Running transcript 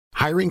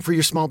Hiring for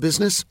your small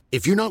business?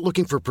 If you're not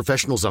looking for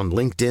professionals on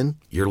LinkedIn,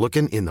 you're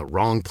looking in the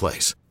wrong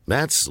place.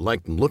 That's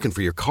like looking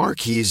for your car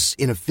keys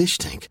in a fish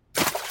tank.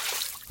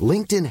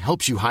 LinkedIn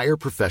helps you hire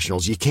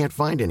professionals you can't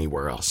find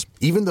anywhere else,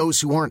 even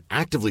those who aren't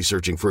actively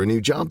searching for a new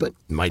job but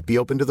might be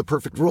open to the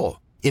perfect role.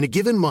 In a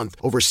given month,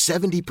 over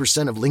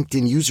 70% of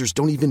LinkedIn users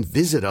don't even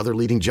visit other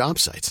leading job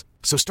sites.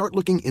 So start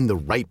looking in the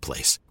right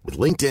place. With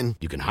LinkedIn,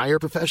 you can hire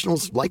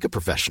professionals like a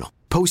professional.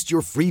 Post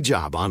your free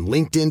job on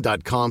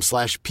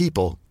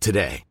linkedin.com/people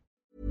today.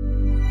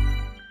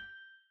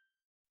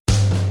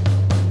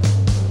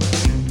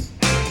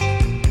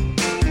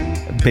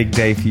 Big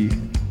day for you.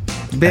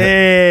 Big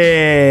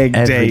day.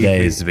 Every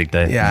day is a big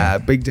day. Yeah,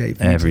 big day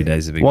for you. Every day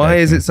is a big day. Why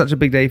is it such a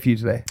big day for you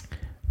today?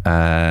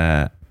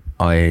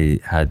 I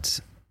had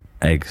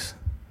eggs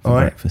for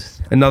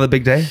breakfast. Another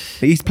big day.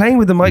 He's playing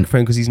with the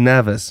microphone because he's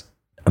nervous.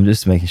 I'm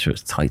just making sure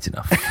it's tight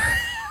enough.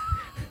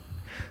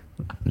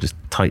 I'm just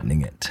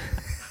tightening it.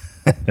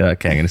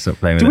 Okay, I'm going to stop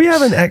playing with it. Do we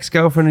have an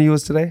ex-girlfriend of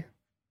yours today?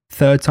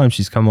 Third time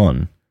she's come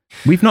on.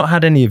 We've not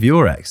had any of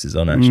your exes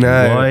on, actually.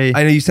 No. Why?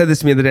 I know you said this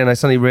to me the other day and I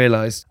suddenly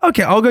realised,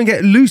 okay, I'll go and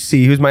get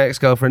Lucy, who's my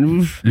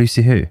ex-girlfriend.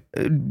 Lucy who?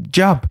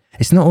 Jub.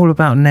 It's not all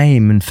about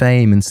name and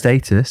fame and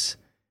status.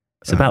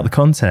 It's about the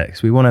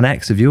context. We want an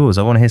ex of yours.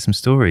 I want to hear some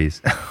stories.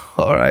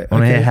 All right. I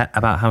want to hear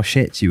about how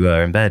shit you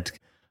were in bed.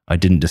 I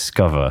didn't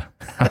discover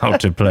how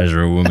to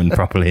pleasure a woman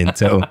properly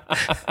until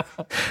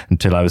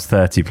I was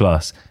 30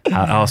 plus.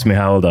 Ask me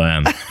how old I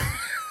am.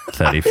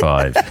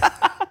 35.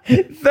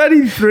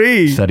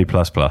 33. 30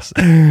 plus.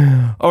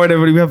 All right,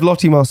 everybody. We have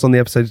Lottie Moss on the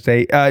episode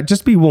today.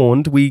 Just be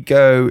warned, we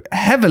go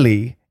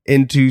heavily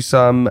into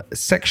some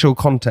sexual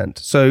content.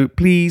 So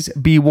please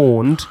be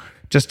warned.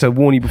 Just to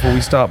warn you before we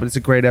start, but it's a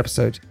great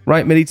episode.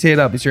 Right, Millie, tee it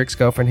up. It's your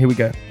ex-girlfriend. Here we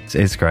go.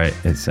 It's great.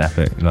 It's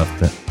epic.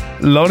 Loved it.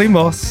 Lottie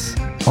Moss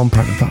on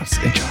Private Parts.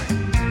 Enjoy.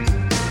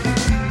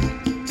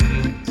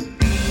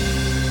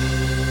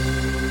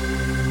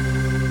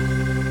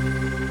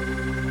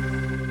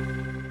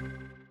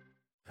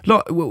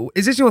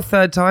 Is this your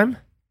third time?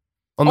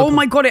 Oh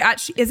my God, it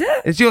actually, is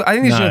it? It's your, I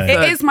think it's No. your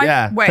third. It is my,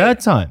 yeah. wait. Third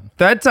time.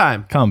 Third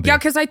time. Can't be. Yeah,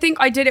 because I think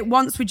I did it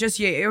once with just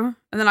you,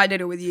 and then I did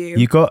it with you.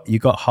 You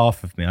got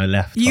half of me. I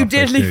left. You halfway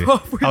did leave through.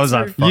 halfway I was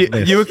like, through. fuck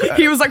this.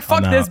 He was like,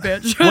 fuck I'm this out.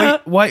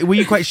 bitch. Why were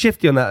you quite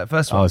shifty on that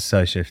first I one? was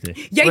so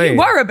shifty. Yeah, Wait. you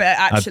were a bit,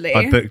 actually.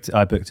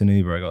 I booked an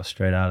Uber. I got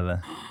straight out of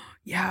there.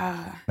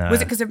 Yeah. No.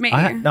 Was it because of me?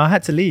 I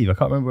had to leave. I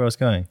can't remember where I was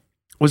going.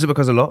 Was it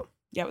because of lot?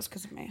 Yeah, it was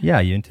because of me. Yeah,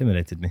 you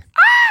intimidated me.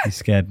 You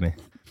scared me.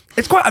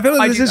 It's quite. I feel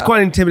like I this do is that.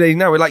 quite intimidating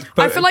now. We're like.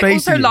 I feel like also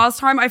basically- last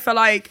time, I feel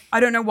like, I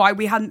don't know why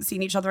we hadn't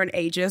seen each other in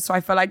ages. So I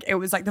feel like it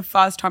was like the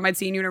first time I'd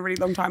seen you in a really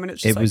long time. And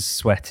it's just It was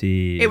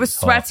sweaty. It was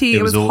hot. sweaty.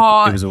 It was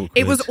hot. It was awkward.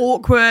 It was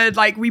awkward.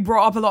 Like we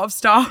brought up a lot of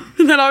stuff.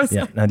 And then I was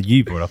Yeah, like, no,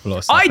 you brought up a lot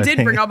of stuff. I did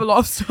think. bring up a lot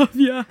of stuff.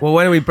 Yeah. Well,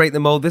 why don't we break the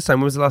mold this time?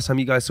 When was the last time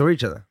you guys saw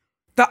each other?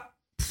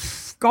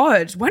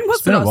 God, when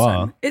was the been a last while.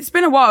 time? It's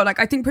been a while. Like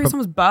I think probably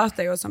someone's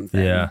birthday or something.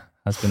 Yeah,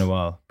 that's been a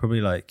while. Probably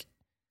like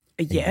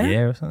A year? a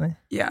year or something.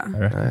 Yeah. I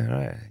reckon.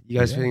 Right. You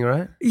guys feeling all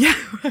right? Yeah.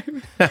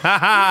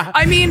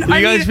 I mean, You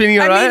guys feeling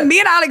all right? me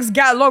and Alex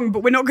get along,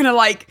 but we're not gonna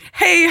like,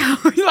 hey,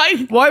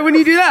 like, Why wouldn't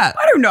you do that?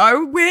 I don't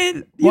know.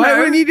 We're, Why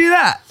wouldn't you do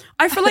that?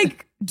 I feel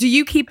like, do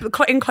you keep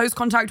in close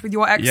contact with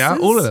your exes? Yeah,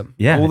 all of them.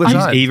 Yeah, all the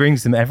time. He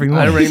rings them every I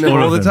morning. ring them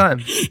all of the time.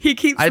 He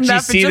keeps I them there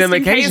actually for see them just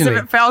in case if occasionally.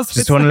 it fails. to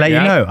Just want to let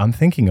Yeah. you know, I'm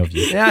thinking of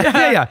you.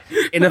 Yeah.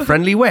 In a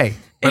friendly way.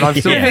 But I'm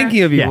still Yeah.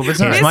 thinking of you Yeah. all the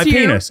time. Here's my Miss you.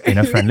 penis in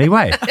a friendly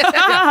way.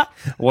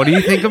 What do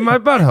you think of my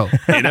butthole?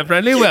 In a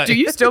friendly way. Do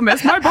you still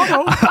miss my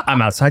bottle?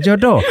 I'm outside your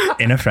door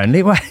in a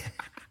friendly way.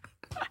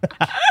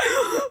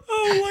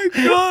 Oh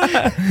my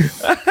God.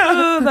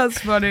 Oh, that's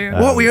funny.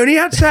 What? We only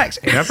had sex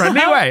in a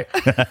friendly way.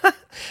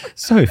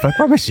 So if I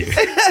promise you.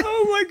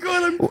 Oh my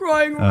God, I'm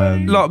crying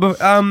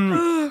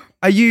already.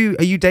 Are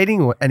you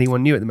dating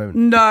anyone new at the moment?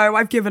 No,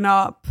 I've given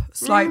up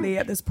slightly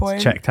at this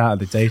point. Checked out of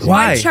the dating.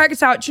 Why? I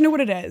checked out. Do you know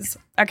what it is?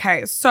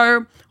 Okay,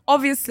 so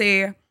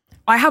obviously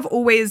I have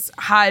always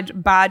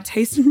had bad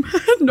taste in men.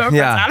 No offense,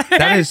 Yeah, Alex.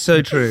 that is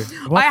so true.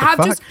 What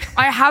the fuck?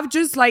 I have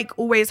just like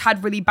always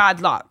had really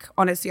bad luck,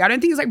 honestly. I don't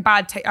think it's like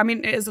bad taste. I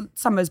mean, it is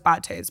some is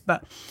bad taste,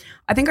 but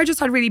I think I just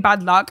had really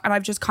bad luck, and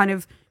I've just kind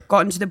of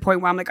gotten to the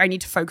point where I'm like, I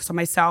need to focus on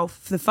myself.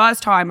 For the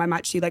first time, I'm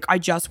actually like, I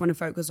just want to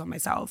focus on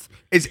myself.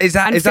 Is and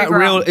that figure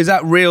real? out- Is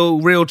that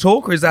real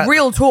talk, or is that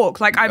Real talk.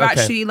 Like I've Okay.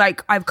 actually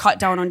like I've cut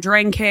down on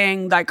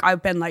drinking. Like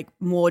I've been like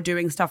more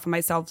doing stuff for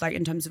myself, like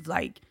in terms of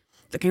like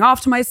looking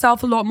after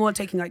myself a lot more,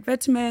 taking like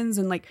vitamins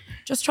and like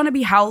just trying to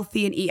be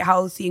healthy and eat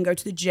healthy and go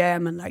to the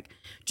gym and like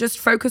just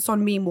focus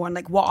on me more and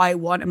like what I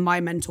want and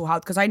my mental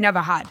health, because I never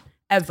had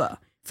ever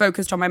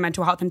focused on my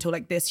mental health until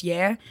like this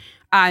year.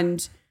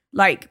 And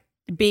like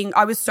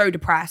I was so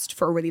depressed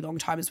for a really long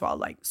time as well.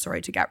 Like,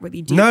 sorry to get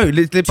really deep. No, by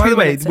 2 the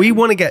way, minutes we in.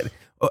 want to get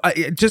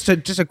just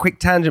a quick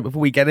tangent before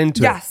we get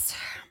into Yes.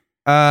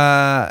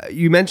 it.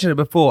 You mentioned it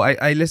before.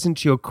 I listened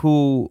to your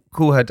Call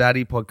Her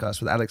Daddy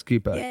podcast with Alex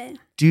Cooper. Yeah.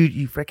 Dude,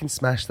 you freaking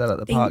smashed that at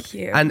the Thank park.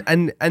 you.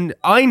 And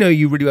I know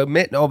you really well.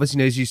 Mitt obviously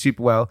knows you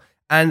super well.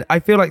 And I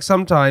feel like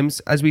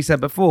sometimes, as we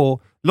said before,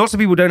 lots of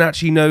people don't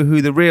actually know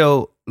who the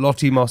real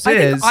Lottie Moss I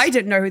is. think I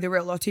didn't know who the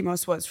real Lottie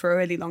Moss was for a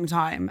really long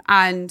time.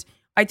 And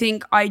I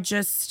think I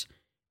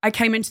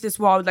came into this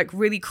world like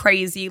really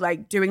crazy,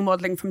 like doing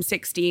modeling from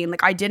 16.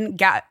 Like I didn't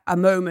get a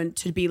moment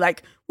to be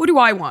like, what do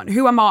I want?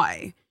 Who am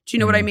I? Do you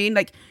know what I mean?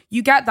 Like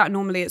you get that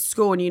normally at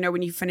school, and you know,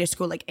 when you finish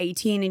school like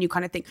 18 and you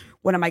kind of think,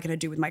 what am I going to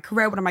do with my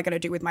career? What am I going to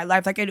do with my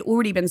life? Like it had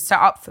already been set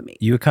up for me.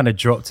 You were kind of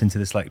dropped into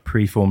this like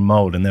preformed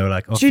mold, and they were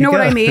like, do you know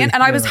what I mean?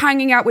 And I was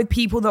hanging out with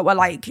people that were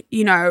like,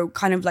 you know,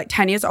 kind of like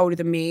 10 years older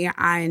than me,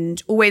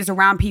 and always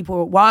around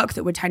people at work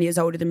that were 10 years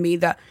older than me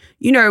that,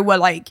 you know, were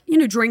like, you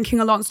know, drinking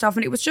a lot and stuff.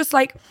 And it was just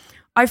like,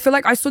 I feel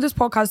like I saw this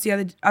podcast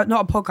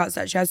not a podcast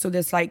actually, I saw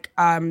this like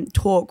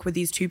talk with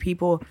these two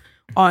people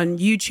on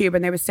YouTube,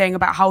 and they were saying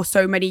about how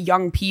so many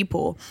young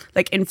people,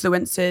 like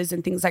influencers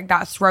and things like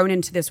that, are thrown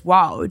into this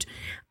world,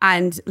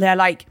 and they're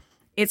like,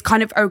 it's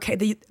kind of okay.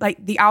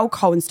 The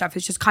alcohol and stuff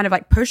is just kind of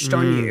like pushed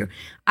on you,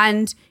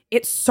 and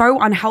it's so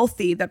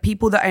unhealthy that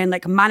people that are in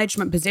like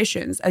management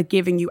positions are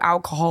giving you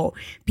alcohol.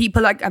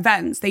 People like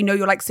events, they know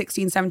you're like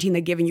 16, 17,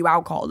 they're giving you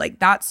alcohol. Like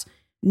that's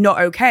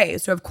not okay.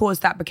 So of course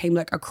that became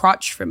like a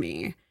crutch for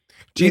me.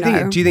 Do you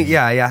think,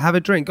 yeah, have a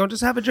drink. Go on,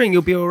 just have a drink.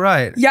 You'll be all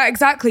right. Yeah,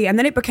 exactly. And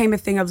then it became a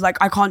thing of like,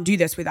 I can't do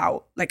this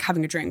without like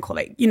having a drink or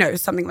like, you know,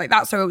 something like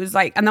that. So it was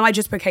like, and then I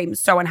just became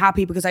so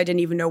unhappy because I didn't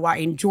even know what I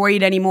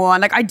enjoyed anymore.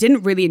 And like, I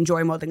didn't really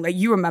enjoy modeling. Like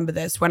you remember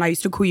this when I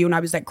used to call you and I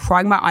was like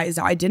crying my eyes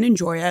out. I didn't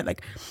enjoy it.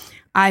 Like,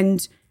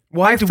 and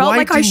I felt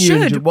like I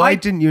should. Why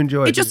didn't you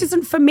enjoy it? It just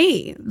isn't for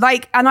me.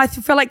 Like, and I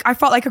feel like I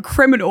felt like a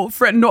criminal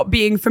for it not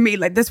being for me.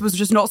 Like this was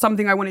just not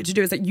something I wanted to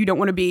do. It's like, you don't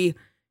want to be,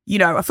 you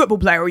know, a football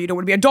player, or you don't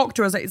want to be a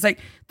doctor. It's like,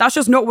 that's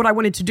just not what I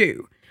wanted to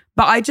do.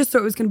 But I just thought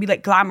it was going to be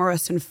like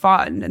glamorous and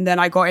fun. And then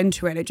I got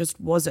into it and it just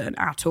wasn't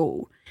at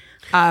all.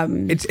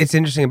 It's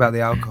interesting about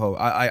the alcohol.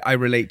 I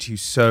relate to you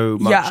so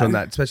much on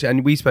that, especially,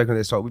 and we spoke on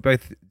this talk. We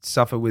both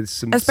suffer with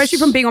some, especially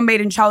from being on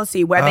Made in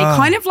Chelsea, where they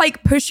kind of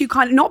like push you,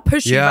 kind of not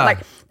push you, but like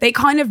they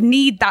kind of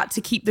need that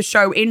to keep the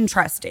show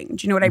interesting.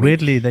 Do you know what I mean?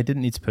 Weirdly, they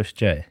didn't need to push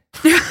Jay.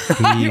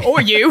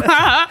 Or you.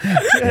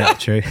 Yeah,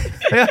 true.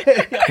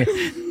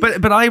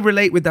 But I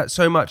relate with that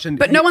so much.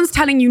 But no one's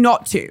telling you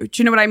not to. Do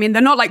you know what I mean?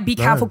 They're not like, be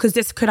careful because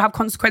this could have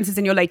consequences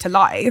in your later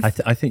life.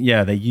 I think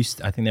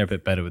they're a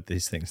bit better with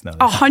these things now.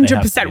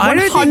 100%. I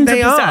don't think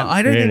they are.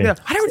 I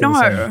don't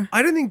know.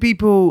 I don't think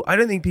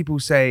people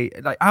say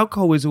like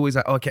alcohol is always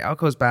like, okay,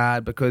 alcohol's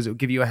bad because it'll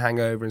give you a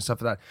hangover and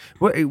stuff like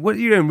that. What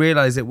you don't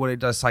realize is what it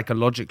does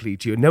psychologically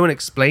to you. No one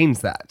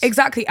explains that.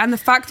 Exactly. And the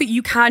fact that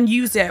you can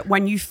use it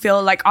when you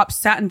feel like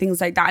upset and things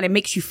like that, and it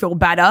makes you feel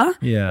better.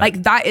 Yeah.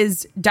 Like that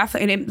is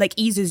definitely, and it like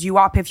eases you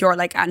up if you're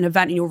like at an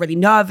event and you're really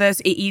nervous.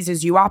 It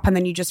eases you up, and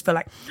then you just feel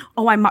like,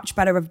 oh, I'm much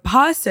better of a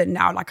person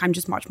now. Like I'm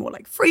just much more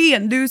like free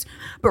and loose.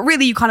 But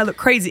really, you kind of look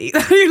crazy.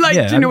 Like, do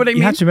you know what I mean?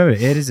 You have to remember,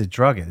 it is a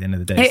drug at the end of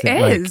the day. It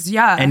is,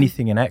 yeah.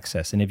 Anything in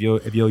excess, and if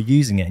you're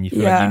using it and you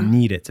feel like you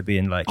need it to be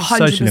in like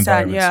social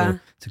environments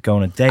or to go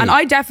on a date. And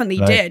I definitely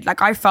did.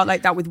 Like I felt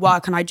like that with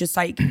work, and I just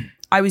like,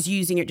 I was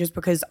using it just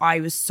because I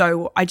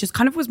just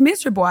kind of was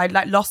miserable. I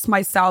like lost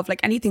myself. Like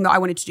anything that I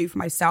wanted to do for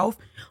myself,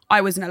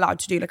 I wasn't allowed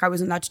to do. Like I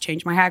wasn't allowed to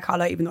change my hair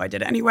color, even though I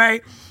did it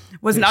anyway.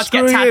 Wasn't allowed to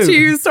get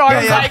tattoos. So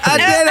I was like, I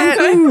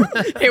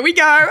did it. Here we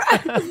go.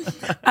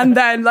 And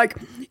then like,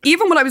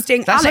 even when I was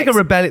dating That's Alex, like a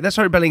rebellion. That's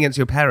like rebelling against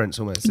your parents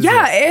almost.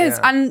 Yeah, it is.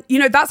 Yeah. And you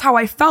know, that's how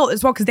I felt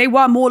as well, because they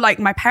were more like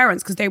my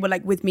parents, because they were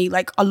like with me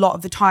like a lot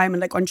of the time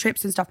and like on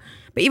trips and stuff.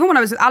 But even when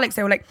I was with Alex,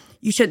 they were like,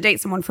 you shouldn't date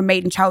someone from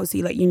Made in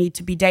Chelsea. Like you need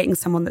to be dating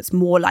someone that's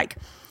more like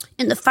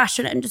in the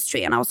fashion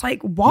industry. And I was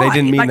like, why? They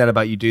didn't mean that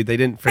about you, dude. They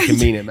didn't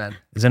freaking mean it, man.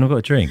 Has anyone got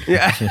a drink?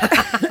 Yeah.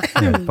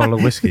 A bottle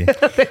of whiskey.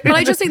 But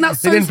I just think that's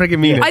so, they didn't freaking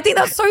mean it. I think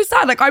that's so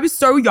sad. Like I was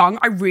so young.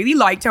 I really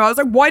liked her. I was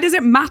like, why does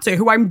it matter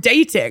who I'm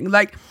dating?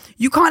 Like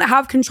you can't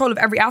have control of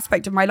every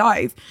aspect of my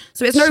life.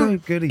 So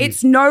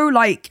it's no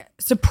like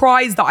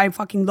surprise that I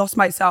fucking lost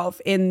myself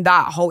in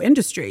that whole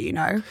industry, you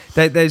know?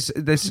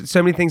 There's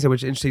so many things that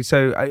which are interesting.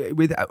 So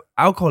with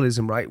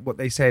alcoholism, right, what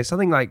they say is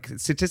something like,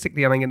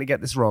 statistically, and I'm going to get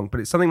this wrong, but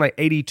it's something like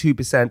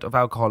 82% of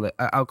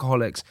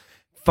alcoholics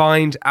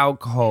find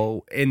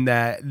alcohol in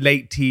their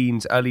late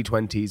teens, early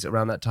 20s,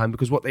 around that time,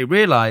 because what they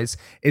realize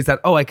is that,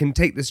 oh, I can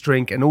take this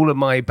drink and all of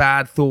my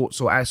bad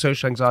thoughts or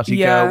social anxiety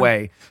go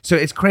away. So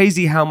it's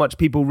crazy how much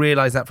people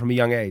realize that from a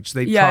young age. So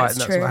they try it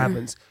and that's what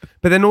happens.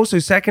 But then also,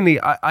 secondly,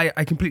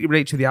 I completely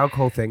relate to the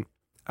alcohol thing.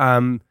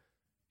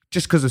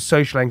 Just because of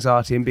social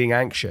anxiety and being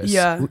anxious,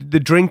 the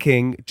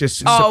drinking just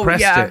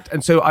suppressed it.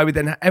 And so I would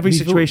then, every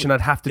situation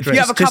I'd have to drink.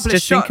 You have a couple of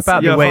just shots. Think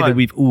about the way that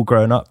we've all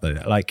grown up though.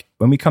 Like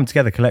when we come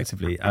together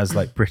collectively as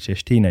like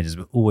British teenagers,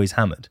 we're always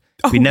hammered.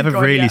 We never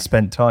really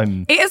spent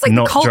time. It is like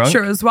not the culture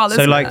drunk. as well,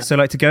 isn't it?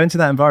 So to go into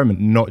that environment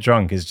not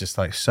drunk is just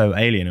like so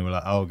alien, and we're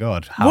like, oh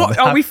god,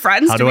 are we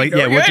friends? What do we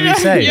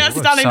say? Yeah,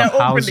 standing there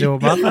how's awkwardly. your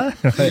mother?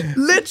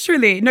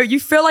 Literally, no. You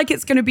feel like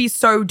it's going to be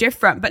so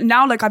different, but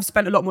now like I've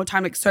spent a lot more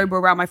time like sober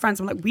around my friends.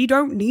 I'm like, we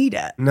don't need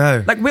it.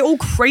 No, like we're all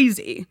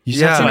crazy.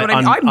 You know what I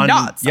mean? I'm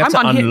nuts. You have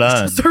I'm to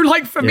unlearn. So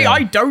like for me,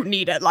 I don't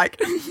need it. Like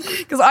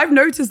because I've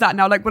noticed that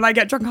now. Like when I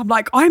get drunk, I'm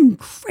like, I'm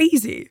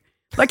crazy.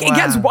 Like it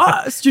gets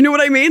worse. Do you know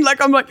what I mean?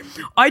 Like I'm like,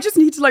 I just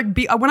need to like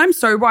be, when I'm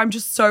sober, I'm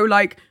just so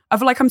like, I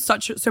feel like I'm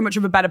so much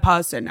of a better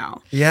person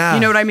now. Yeah. You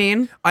know what I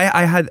mean?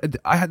 I had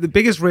the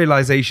biggest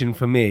realization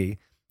for me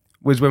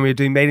was when we were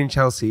doing Made in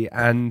Chelsea,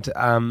 and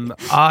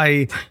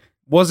I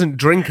wasn't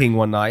drinking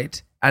one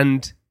night,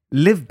 and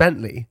Liv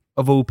Bentley,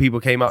 of all people,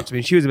 came up to me,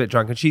 and she was a bit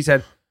drunk, and she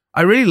said,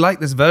 I really like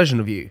this version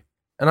of you.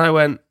 And I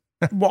went,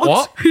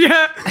 what?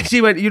 Yeah. And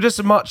she went, you're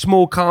just much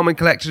more calm and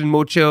collected and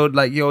more chilled,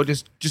 like you're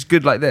just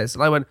good like this.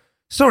 And I went,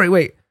 sorry,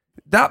 wait,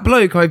 that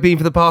bloke I've been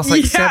for the past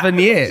 7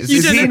 years. You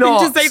is just, he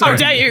not? You just say, how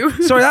dare you?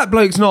 Sorry, that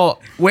bloke's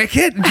not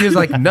wicked. And she was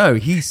like, no,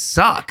 he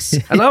sucks.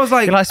 And I was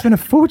like, I spent a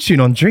fortune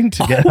on drink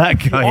to get that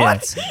guy.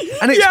 what?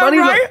 And it's Yeah, funny,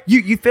 right? like,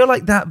 you feel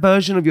like that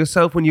version of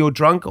yourself when you're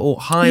drunk or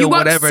high You or work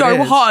whatever so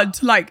it is. hard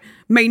to like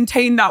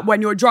maintain that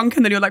when you're drunk,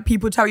 and then you're like,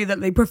 people tell you that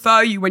they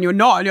prefer you when you're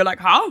not, and you're like,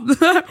 huh?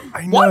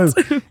 I know.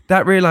 What?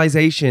 That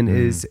realization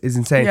is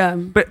insane. Yeah.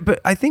 But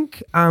I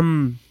think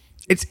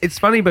it's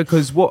funny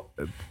because what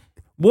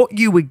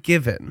you were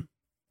given,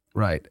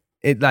 right?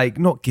 It like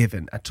not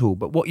given at all,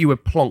 but what you were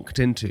plonked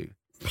into.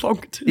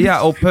 Plonked.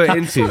 Yeah, or put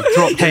into.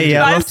 Dropped Hey, into.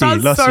 That Lottie,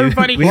 sounds so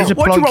funny. we need to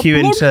What you plonk were you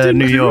plonked into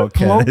New into? York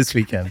Plonked. this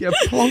weekend. Yeah,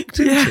 plonked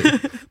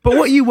into. But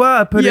what you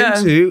were put Yeah.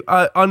 into,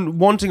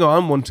 wanting or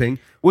unwanting,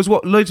 was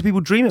what loads of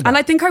people dream about. And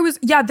I think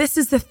this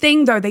is the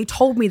thing though. They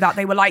told me that.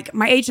 They were like,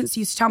 my agency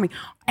used to tell me,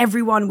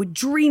 everyone would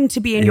dream to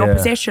be in your Yeah.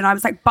 position. I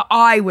was like, but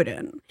I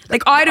wouldn't.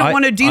 Like, I don't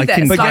want to do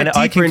this. Like, I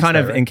deeper can kind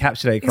into of it, right?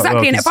 encapsulate quite exactly.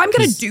 well, And if I'm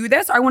going to do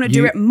this, I want to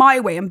do it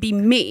my way and be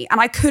me. And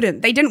I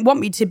couldn't. They didn't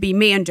want me to be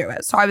me and do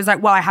it. So I was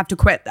like, well, I have to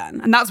quit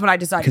then. And that's when I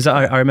decided. Because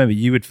I remember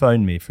you would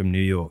phone me from New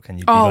York and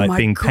you'd be Oh like my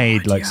being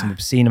paid God, like yeah. some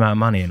obscene amount of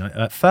money. And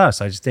at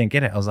first I just didn't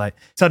get it. I was like,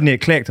 suddenly it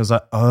clicked. I was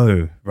like,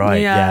 oh,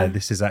 right. Yeah. Yeah,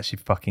 this is actually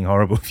fucking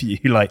horrible for you.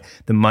 Like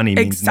the money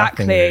means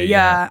Exactly. nothing. Really,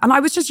 yeah. And I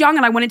was just young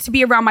and I wanted to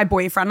be around my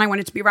boyfriend. I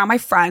wanted to be around my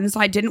friends.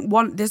 I didn't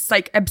want this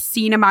like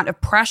obscene amount of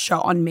pressure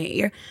on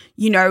me.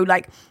 You know,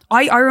 like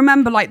I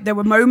remember like there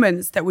were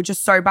moments that were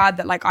just so bad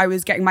that like I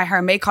was getting my hair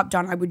and makeup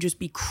done. I would just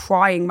be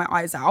crying my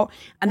eyes out,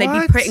 and they'd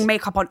What? be putting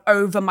makeup on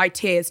over my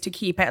tears to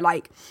keep it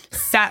like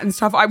set and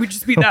stuff. I would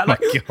just be there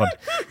like, God.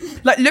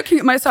 like looking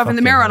at myself in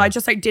the Fucking mirror, and hell. I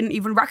just like didn't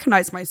even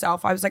recognize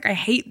myself. I was like, I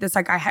hate this.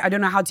 Like I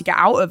don't know how to get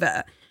out of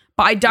it.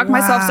 But I dug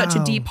myself such a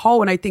Wow. deep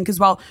hole. And I think as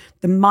well,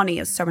 the money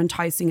is so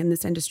enticing in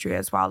this industry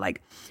as well.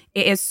 Like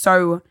it is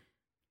so,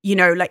 you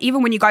know, like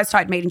even when you guys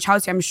started Made in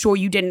Chelsea, I'm sure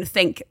you didn't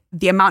think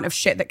the amount of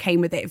shit that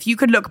came with it. If you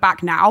could look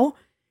back now,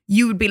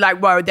 you would be like,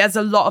 whoa, there's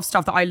a lot of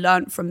stuff that I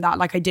learned from that.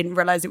 Like I didn't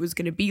realize it was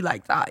going to be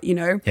like that, you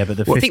know? Yeah, but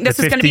the I think this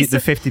is gonna be the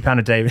so- £50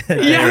 a day.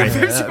 Yeah,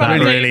 that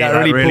 £50 a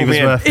day. really pulled was me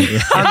in. worth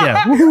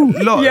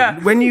it. Yeah. Yeah.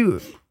 When you,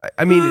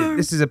 I mean,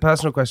 this is a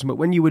personal question, but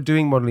when you were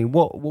doing modeling,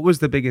 what was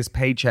the biggest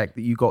paycheck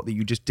that you got that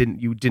you just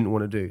didn't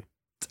want to do?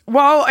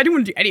 Well, I didn't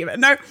want to do any of it.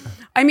 No,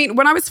 I mean,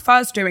 when I was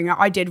first doing it,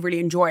 I did really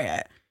enjoy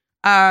it.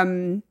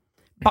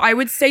 But I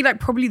would say like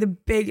probably the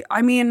big,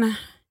 I mean,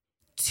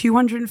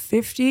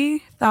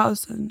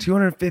 250,000.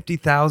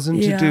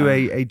 250,000 to do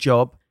a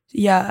job.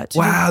 Yeah. to do-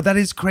 Wow, that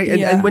is great.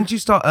 Yeah. And when did you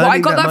start earning Well, I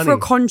got that money? for a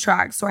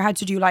contract, so I had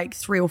to do like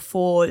 3 or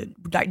 4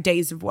 like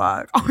days of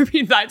work. I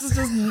mean, that's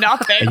just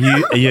nothing.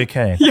 Are you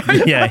okay?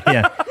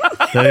 Yeah.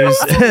 Those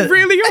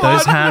really hard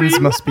those for hands me.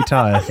 must be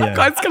tired. Yeah.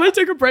 Guys, can I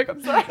take a break?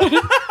 I'm sorry.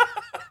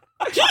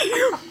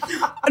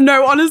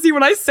 No, honestly,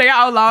 when I say it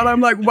out loud,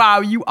 I'm like, wow,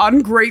 you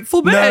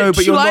ungrateful bitch. No,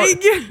 but you're like,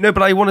 not. No,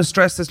 but I want to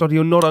stress this, Lottie.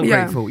 You're not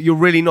ungrateful. You're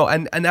really not.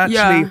 And actually,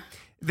 Yeah.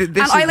 this and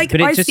is, I like,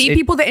 But it I just- see it-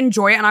 people that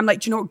enjoy it, and I'm like,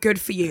 do you know what? Good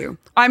for you.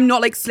 I'm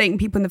not like slating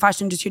people in the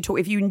fashion industry at all.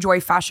 If you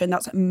enjoy fashion,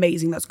 that's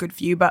amazing. That's good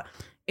for you. But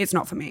it's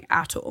not for me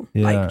at all.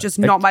 Like, just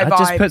not my vibe. It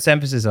just puts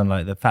emphasis on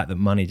like the fact that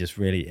money just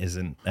really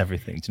isn't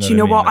everything. Do Do you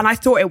know what? I mean? And I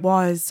thought it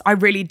was. I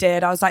really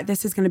did. I was like,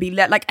 this is going to be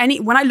lit. Like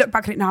when I look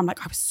back at it now, I'm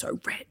like, I was so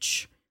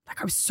rich. Like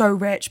I was so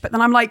rich. But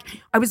then I'm like,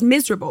 I was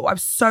miserable. I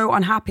was so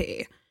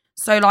unhappy.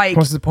 So like,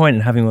 What's the point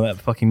in having all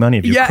that fucking money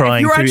if you're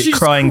crying if through just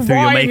crying through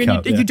your crying and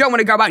makeup? you don't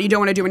want to go out, you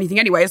don't want to do anything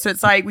anyway. So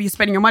it's like, what are you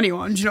spending your money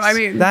on? Do you know what I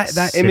mean? that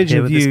Sit image here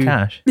of with this you,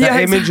 cash. that Yeah,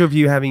 image of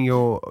you having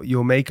your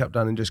makeup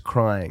done and just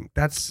crying.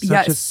 That's such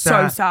Yeah, a it's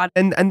so sad.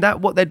 And that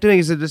what they're doing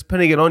is they're just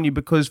putting it on you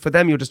because for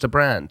them you're just a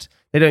brand.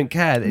 They don't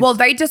care. It's- Well,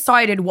 they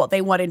decided what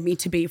they wanted me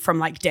to be from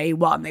like day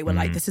one. They were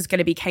like, this is going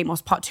to be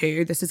K-Moss Part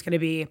 2. This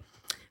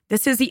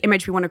is the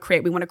image we want to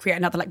create. We want to create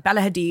another like Bella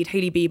Hadid,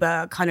 Hailey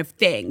Bieber kind of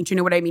thing. Do you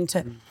know what I mean?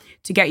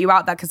 To get you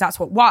out there because that's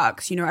what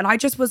works, you know? And I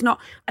just was not,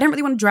 I didn't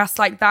really want to dress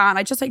like that. And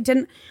I just like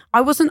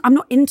I'm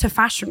not into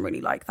fashion really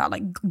like that.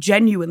 Like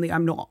genuinely,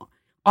 I'm not.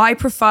 I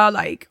prefer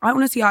like, I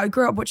honestly, I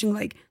grew up watching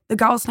like The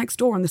Girls Next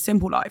Door and The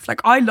Simple Life. Like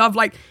I love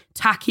like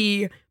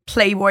tacky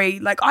Playboy.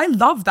 Like I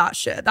love that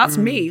shit. That's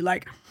me.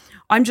 Like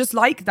I'm just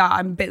like that.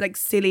 I'm a bit like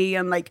silly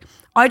and like,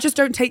 I just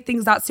don't take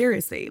things that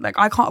seriously. Like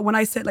I can't, when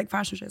I sit like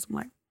fashion shows, I'm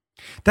like,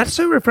 That's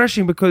so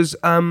refreshing because,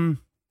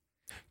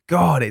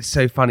 God, it's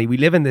so funny. We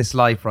live in this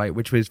life, right,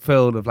 which was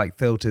filled of like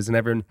filters and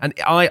everyone. And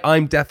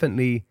I'm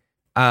definitely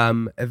a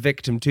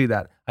victim to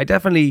that. I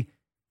definitely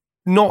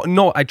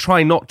I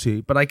try not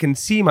to, but I can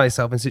see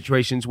myself in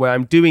situations where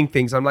I'm doing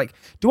things. I'm like,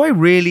 do I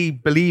really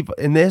believe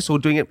in this or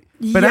doing it?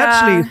 But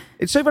actually,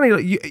 it's so funny.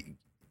 Like,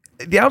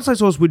 the outside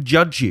source would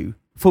judge you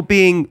for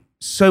being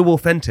so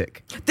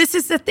authentic. This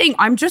is the thing.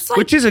 I'm just like,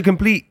 which is a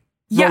complete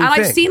yeah, wrong and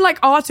thing. I've seen like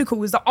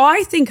articles that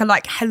I think are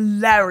like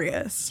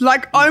hilarious.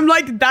 Like I'm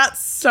like, that's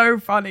so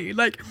funny.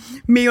 Like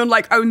me on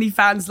like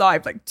OnlyFans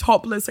Live, like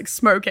topless, like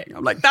smoking.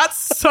 I'm like,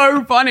 that's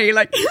so funny.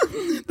 Like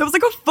there was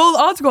like a full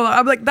article.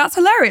 I'm like, that's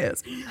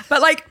hilarious.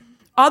 But like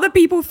other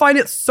people find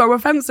it so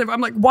offensive. I'm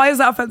like, why is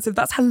that offensive?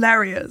 That's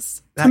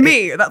hilarious. To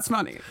me, that's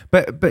funny.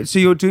 But so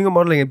you're doing a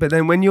modeling, but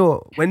then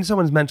when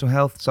someone's mental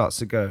health starts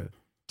to go,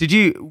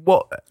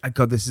 what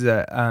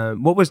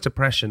was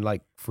depression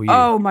like for you?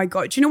 Oh my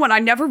God. Do you know what? I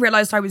never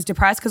realized I was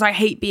depressed because I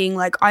hate being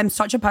like, I'm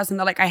such a person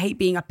that like, I hate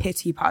being a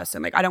pity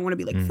person. Like, I don't want to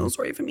be like, feel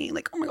sorry for me.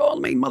 Like, oh my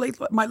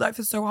God, my life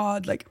is so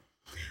hard. Like,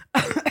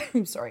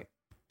 I'm sorry.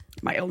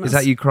 My illness. Is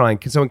that you crying?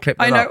 Can someone clip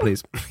that up,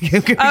 please? No,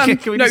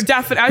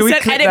 definitely. I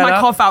said edit my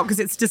cough out because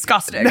it's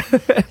disgusting.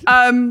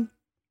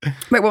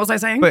 Wait, what was I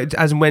saying? But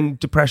as in when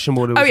depression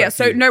would. Oh yeah,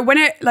 so no, when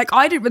it like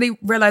I didn't really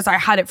realize I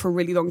had it for a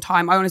really long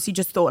time. I honestly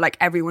just thought like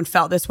everyone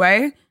felt this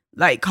way,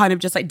 like kind of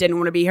just like didn't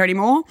want to be here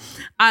anymore,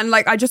 and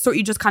like I just thought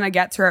you just kind of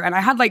get through it. And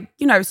I had like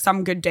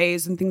some good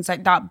days and things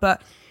like that,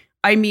 but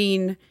I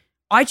mean,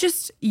 I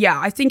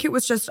think it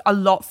was just a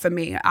lot for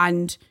me.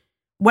 And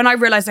when I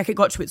realized like it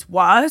got to its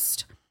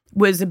worst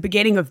was the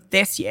beginning of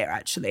this year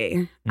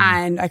actually,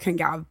 and I couldn't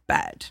get out of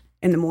bed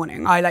in the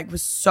morning. I like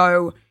was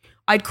so.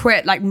 I'd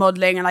quit like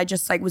modeling and I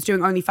just like was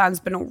doing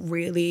OnlyFans, but not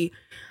really.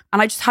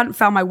 And I just hadn't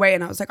found my way.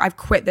 And I was like, I've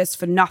quit this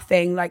for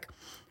nothing. Like,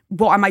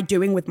 what am I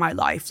doing with my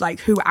life? Like,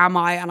 who am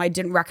I? And I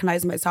didn't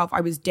recognize myself. I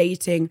was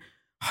dating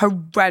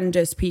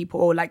horrendous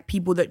people, like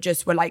people that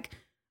just were like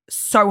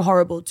so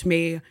horrible to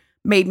me,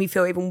 made me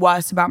feel even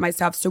worse about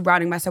myself,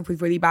 surrounding myself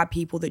with really bad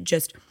people that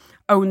just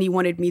only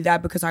wanted me there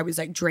because I was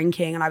like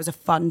drinking and I was a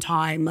fun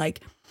time.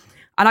 Like,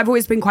 and I've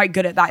always been quite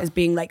good at that as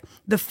being like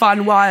the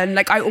fun one.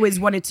 Like I always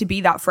wanted to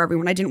be that for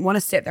everyone. I didn't want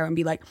to sit there and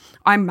be like,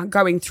 I'm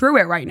going through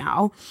it right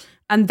now.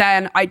 And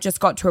then I just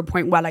got to a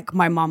point where like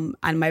my mum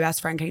and my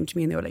best friend came to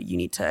me and they were like, you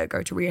need to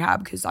go to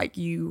rehab because like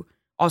you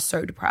are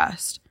so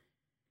depressed.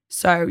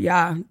 So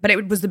yeah, but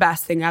it was the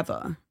best thing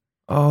ever.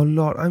 Oh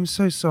Lord, I'm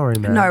so sorry,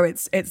 man. No,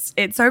 it's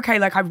okay.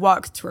 Like I've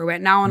worked through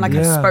it now and like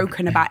I've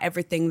spoken about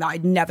everything that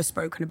I'd never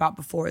spoken about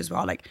before as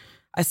well. Like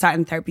I sat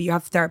in therapy. You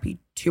have therapy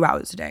 2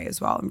 hours a day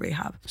as well in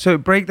rehab. So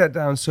break that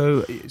down.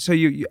 So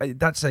you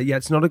that's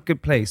it's not a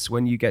good place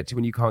when you get to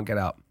when you can't get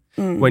up.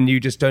 When you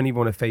just don't even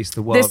want to face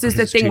the world. This is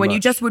the thing when you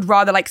just would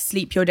rather like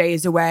sleep your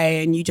days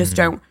away and you just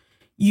don't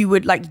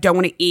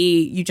want to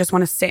eat. You just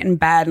want to sit in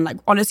bed and like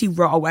honestly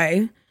rot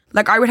away.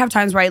 Like I would have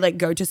times where I like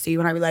go to sleep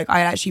and I would like,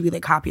 I'd actually be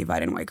like happy if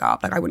I didn't wake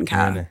up. Like I wouldn't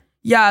care. Really?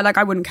 Yeah, like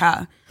I wouldn't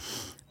care.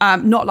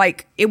 Not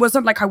like, it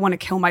wasn't like I want to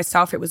kill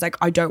myself. It was like,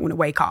 I don't want to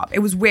wake up. It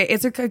was weird.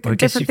 It's a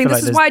different thing.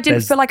 This is why I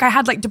didn't feel like I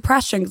had like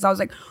depression because I was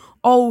like,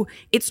 oh,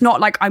 it's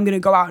not like I'm going to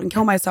go out and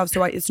kill myself.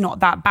 So it's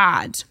not that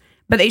bad.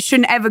 But it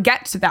shouldn't ever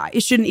get to that.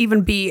 It shouldn't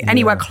even be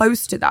anywhere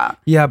close to that.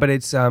 Yeah, but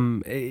it's, I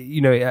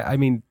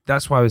mean,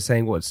 that's why I was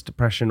saying what's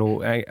depression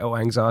or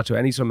anxiety or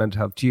any sort of mental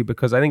health to you,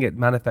 because I think it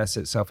manifests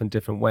itself in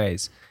different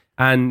ways.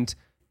 And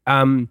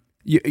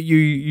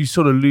you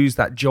sort of lose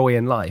that joy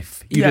in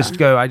life. You just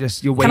go,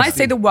 you're wasting. Can I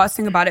say the worst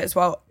thing about it as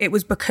well? It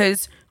was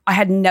because I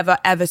had never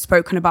ever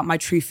spoken about my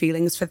true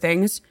feelings for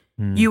things.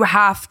 You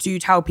have to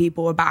tell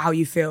people about how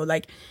you feel.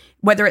 Like,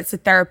 whether it's a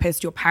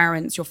therapist, your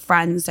parents, your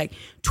friends, like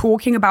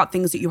talking about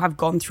things that you have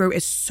gone through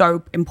is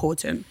so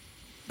important.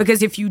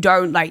 Because if you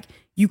don't, like,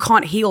 you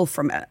can't heal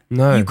from it.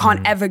 No. You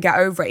can't ever get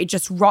over it. It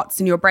just rots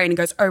in your brain and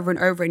goes over and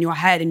over in your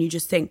head and you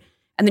just think,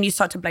 and then you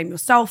start to blame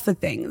yourself for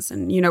things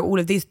and, all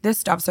of this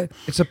stuff. So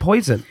it's a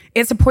poison.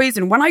 It's a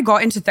poison. When I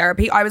got into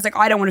therapy, I was like,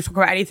 I don't want to talk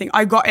about anything.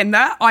 I got in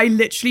there.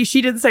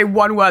 She didn't say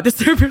one word. This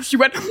therapist, she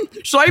went,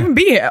 should I even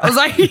be here? I was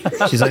like,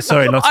 she's like,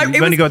 sorry,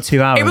 you've only got 2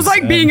 hours. It was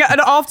like being at an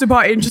after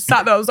party and just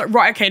sat there. I was like,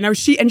 right, okay. Now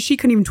she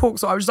couldn't even talk.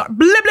 So I was just like,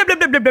 blah, blah, blah,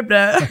 blah, blah,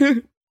 blah,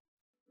 blah.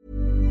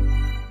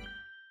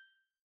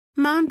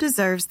 Mom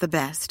deserves the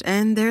best,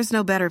 and there's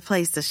no better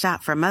place to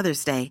shop for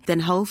Mother's Day than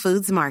Whole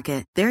Foods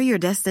Market. They're your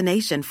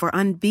destination for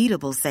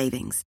unbeatable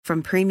savings,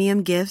 from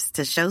premium gifts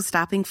to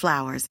show-stopping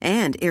flowers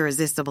and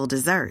irresistible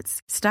desserts.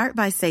 Start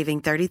by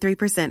saving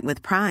 33%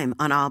 with Prime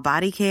on all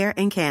body care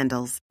and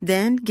candles.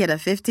 Then get a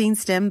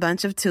 15-stem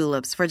bunch of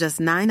tulips for just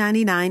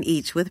 $9.99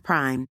 each with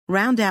Prime.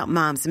 Round out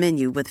Mom's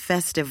menu with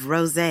festive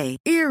rosé,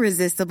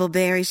 irresistible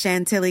berry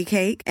chantilly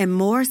cake, and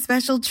more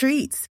special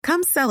treats.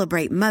 Come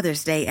celebrate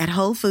Mother's Day at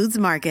Whole Foods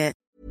Market.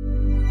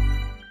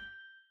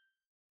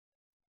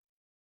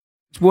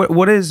 What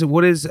was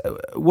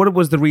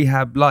the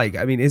rehab like?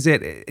 I mean, was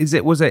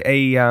it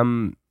a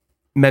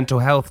mental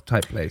health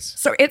type place?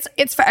 So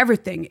it's for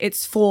everything.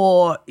 It's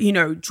for,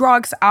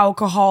 drugs,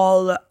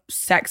 alcohol,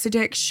 sex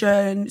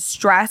addiction,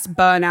 stress,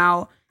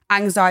 burnout,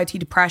 anxiety,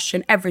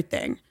 depression,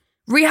 everything.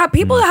 Rehab,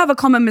 people have a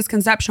common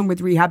misconception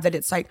with rehab that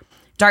it's like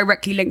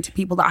directly linked to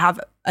people that have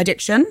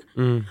addiction.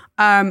 And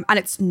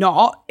it's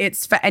not.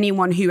 It's for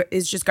anyone who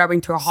is just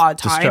going through a hard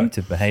time.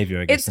 Destructive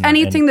behavior, I guess. It's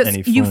anything that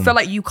any you form. feel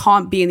like you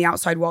can't be in the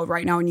outside world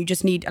right now and you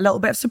just need a little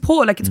bit of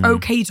support. Like, it's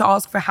okay to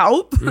ask for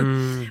help,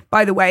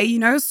 by the way, you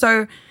know?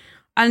 So,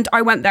 and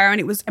I went there and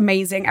it was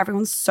amazing.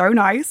 Everyone's so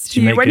nice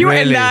to you when you're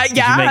in there. Did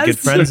you make good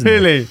friends?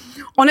 Really?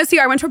 Honestly,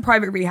 I went to a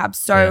private rehab,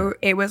 so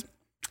it was...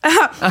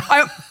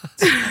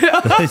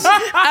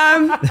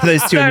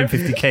 Those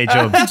 250k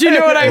jobs. Do you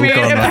know what I all mean?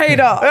 gone It now. paid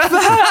off.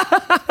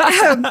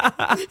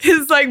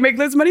 It's like, make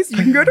loads of money so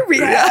you can go to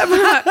rehab.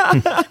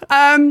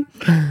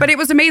 But it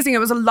was amazing. It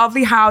was a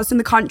lovely house in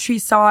the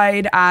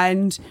countryside,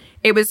 and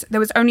they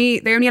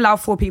only allow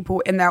 4 people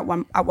in there at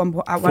one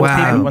Wow.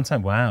 time. One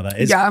time, wow, that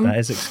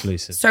is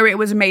exclusive. So it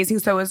was amazing.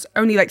 So it was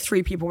only like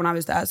 3 people when I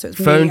was there. So it was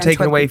me Phone and taken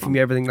 12 away people. from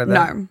you, everything like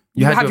that? No,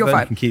 You had have your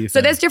phone. You can keep your So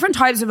phone. there's different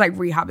types of like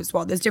rehab as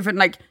well. There's different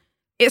like,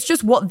 it's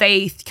just what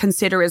they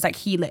consider as like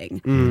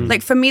healing.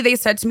 Like for me, they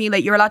said to me,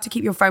 like, you're allowed to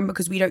keep your phone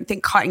because we don't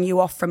think cutting you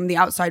off from the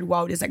outside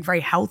world is like very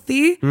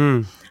healthy.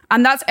 And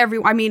that's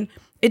I mean,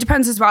 it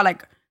depends as well,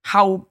 like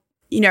how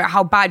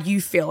bad you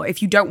feel.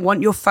 If you don't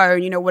want your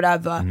phone,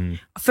 whatever.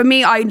 For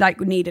me, I like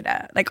needed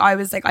it. Like I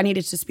was like, I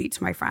needed to speak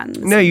to my friends.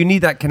 No, you need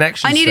that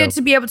connection. I needed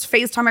still. to be able to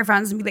FaceTime my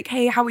friends and be like,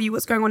 hey, how are you?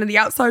 What's going on in the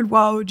outside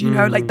world? You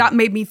know, like that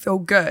made me feel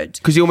good.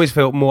 Because you almost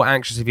feel more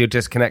anxious if you're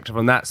disconnected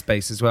from that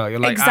space as well. You're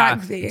like,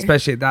 Exactly.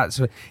 especially at that.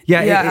 So,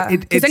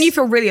 Because then you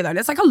feel really alone.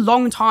 It's like a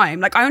long time.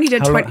 Like I only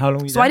did How long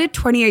were you so there? I did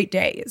 28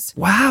 days.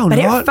 wow, But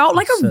not- it felt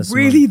like a That's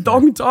really month,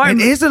 long time.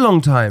 it is a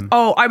long time.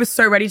 Oh, I was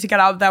so ready to get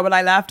out of there when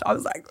I left. I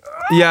was like,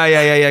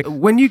 Yeah.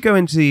 When you go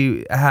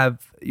into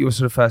have your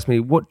sort of first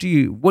meeting, what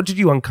did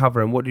you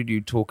uncover and what did you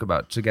talk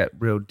about to get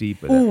real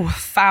deep with it? oh,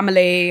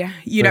 family.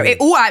 It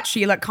all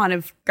actually like kind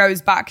of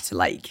goes back to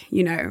like,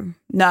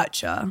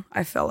 nurture,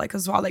 I feel like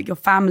as well. Like your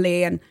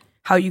family and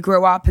how you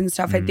grow up and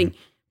stuff. I think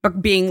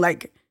but being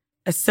like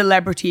a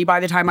celebrity by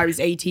the time I was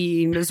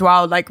 18 as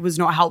well, like was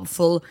not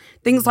helpful.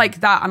 Things like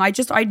that. And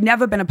I'd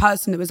never been a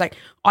person that was like,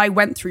 I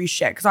went through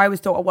shit because I always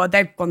thought, oh, well,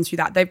 they've gone through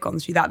that.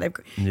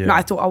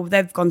 I thought, oh,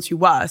 they've gone through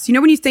worse.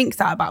 When you think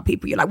that about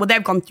people, you're like, well,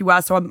 they've gone through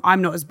worse, so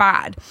I'm not as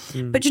bad.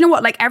 But you know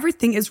what? Like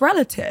everything is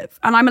relative.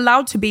 And I'm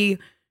allowed to be,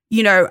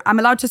 I'm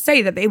allowed to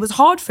say that it was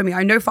hard for me.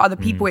 I know for other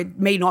people it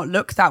may not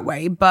look that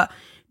way, but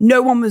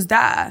no one was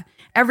there.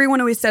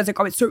 Everyone always says like,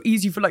 oh, it's so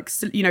easy for like,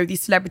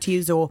 these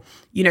celebrities or,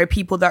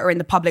 people that are in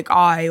the public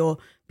eye or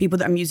people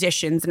that are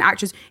musicians and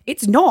actors.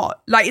 It's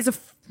not. Like, it's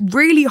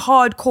really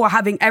hardcore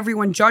having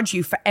everyone judge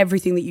you for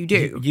everything that you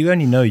do. You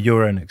only know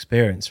your own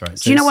experience, right?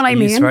 So Do you know what I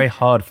mean? It's very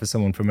hard for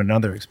someone from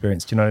another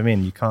experience. Do you know what I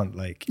mean? You can't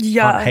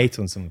can't hate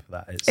on someone for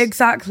that. It's,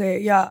 Exactly,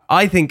 yeah.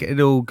 I think it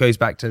all goes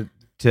back to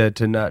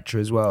nurture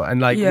as well. And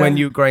like when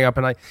you're growing up,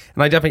 and I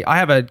definitely, I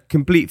have a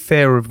complete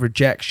fear of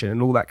rejection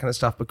and all that kind of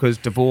stuff because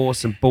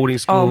divorce and boarding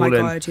school and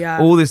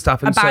all this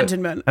stuff. And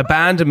Abandonment.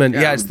 Abandonment.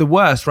 Yeah, it's the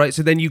worst, right?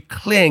 So then you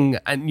cling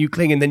and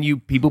then you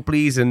people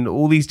please and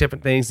all these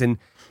different things. And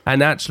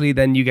actually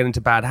then you get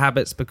into bad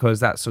habits because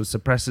that sort of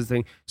suppresses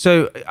things.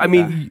 So, I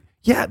mean,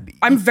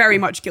 I'm very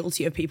much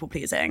guilty of people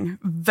pleasing.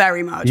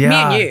 Very much. Yeah. Me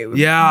and you.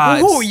 Yeah,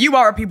 Oh, it's- you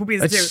are a people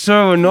pleaser too. it's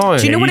so annoying.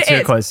 Do you know what you it two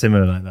is? are quite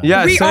similar like that.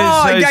 Yeah, We so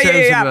are, something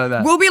yeah. like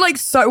that. We'll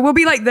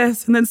be like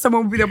this, and then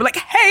someone will be there. We're like,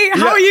 "Hey,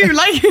 how are you?"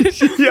 Like,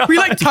 we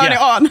like turn it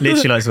on.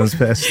 Literally like someone's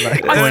first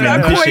like I coin see in a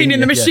the coin machine. in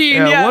the machine.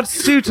 Yeah. What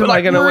suit am We're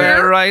I going to like,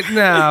 wear "Rrr." right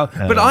now?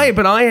 But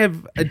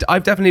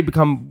I've definitely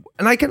become,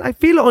 and I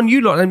feel it on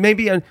you lot, and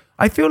maybe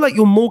I feel like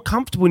you're more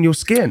comfortable in your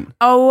skin.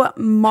 Oh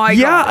my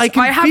Yeah, gosh. I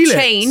can have feel it.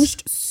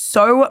 changed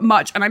so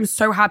much, and I'm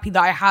so happy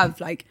that I have.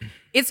 Like,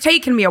 it's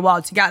taken me a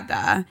while to get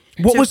there.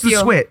 What to was the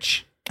feel-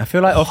 switch? I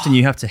feel like often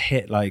you have to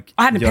hit like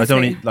I had an don't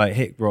epiphany. like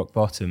hit rock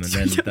bottom, and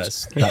then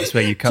that's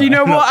where you come. Do you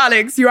know what,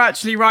 Alex? You're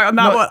actually right on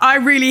that one. I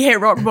really hit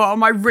rock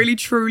bottom. I really,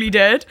 truly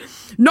did.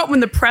 Not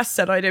when the press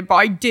said I did, but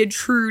I did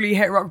truly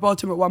hit rock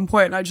bottom at one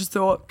point. And I just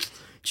thought,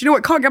 do you know what?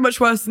 It can't get much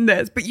worse than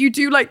this. But you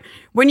do like,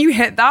 when you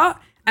hit that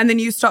and then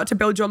you start to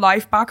build your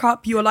life back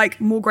up, you're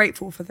like more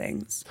grateful for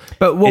things.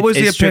 But what was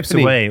the it strips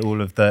epiphany? away all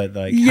of the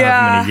however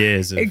many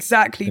years of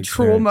exactly.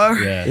 experience. Trauma.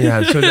 Yeah.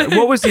 Yeah. So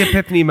what was the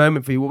epiphany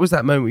moment for you? What was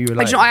that moment where you were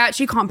like? I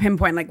actually can't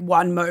pinpoint like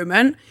one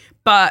moment,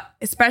 but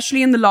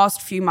especially in the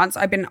last few months,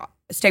 I've been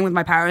staying with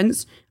my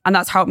parents, and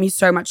that's helped me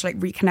so much like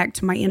reconnect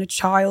to my inner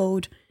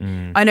child.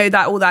 I know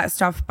that all that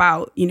stuff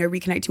about,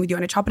 reconnecting with your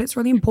inner child, but it's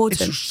really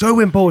important. It's so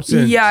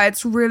important. Yeah,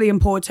 it's really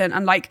important.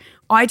 And like,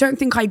 I don't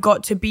think I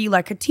got to be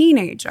like a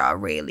teenager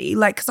really.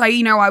 Like, cause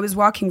I was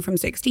working from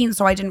 16,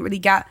 so I didn't really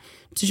get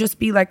to just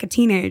be like a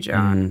teenager.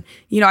 And,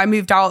 I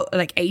moved out at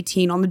like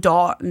 18 on the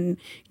dot and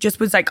just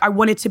was like, I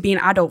wanted to be an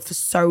adult for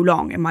so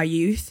long in my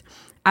youth.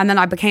 And then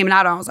I became an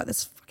adult. I was like,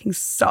 this fucking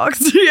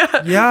sucks.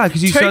 Yeah,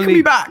 because you Take suddenly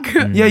me back.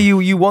 Yeah,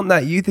 you want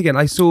that youth again.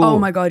 I saw. Oh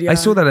my God, yeah. I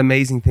saw that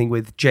amazing thing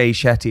with Jay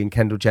Shetty and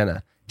Kendall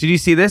Jenner. Did you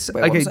see this?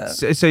 Wait, what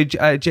was it? So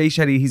Jay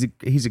Shetty,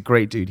 he's a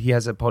great dude. He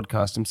has a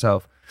podcast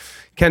himself.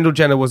 Kendall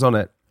Jenner was on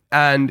it,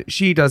 and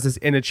she does this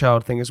inner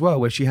child thing as well,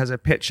 where she has a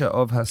picture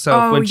of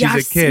herself when she's I've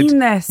a kid seen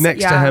this.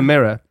 next to her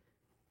mirror.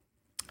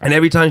 And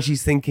every time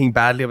she's thinking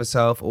badly of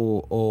herself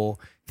or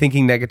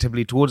thinking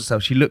negatively towards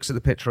herself, she looks at the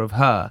picture of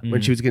her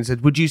when she was again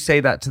said, would you say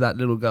that to that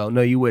little girl?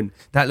 No, you wouldn't.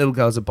 That little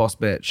girl's a boss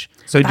bitch.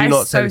 So That do is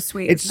not so say.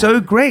 sweet, It's isn't so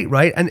it? great,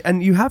 right?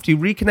 And you have to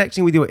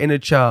reconnecting with your inner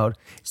child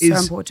is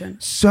So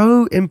important.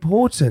 so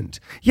important.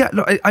 Yeah,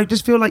 look, I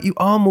just feel like you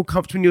are more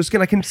comfortable in your skin.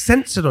 I can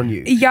sense it on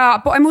you. Yeah,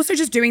 but I'm also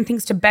just doing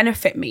things to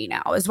benefit me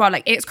now as well.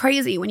 Like, it's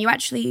crazy when you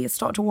actually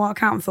start to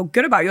work out and feel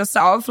good about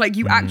yourself. Like,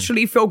 you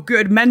actually feel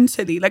good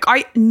mentally. Like,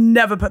 I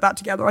never put that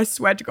together. I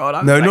swear to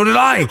God. No, nor did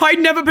I. I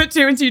never put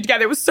two and two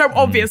together. It was so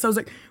obvious. I was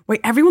like, wait,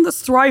 everyone that's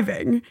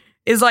thriving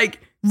is like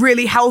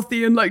really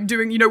healthy and like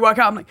doing,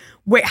 workout. I'm like,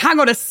 wait, hang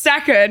on a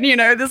second.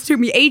 This took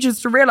me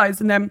ages to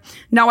realize. And then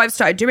now I've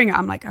started doing it.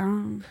 I'm like,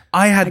 oh.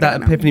 I had that get it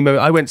now. epiphany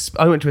moment.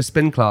 I went to a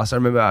spin class. I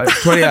remember I was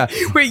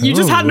 20. Wait, you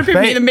just had an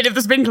epiphany in the middle of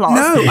the spin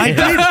class? No, I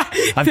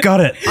did. I've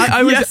got it.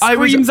 I was. Yes, I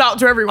was. screams out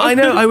to everyone. I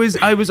know. I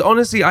was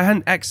honestly. I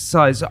hadn't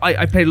exercised.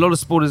 I played a lot of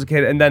sport as a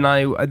kid, and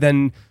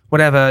then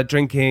whatever,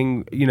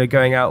 drinking,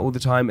 going out all the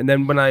time, and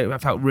then when I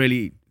felt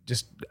really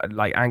just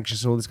like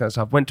anxious and all this kind of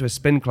stuff, went to a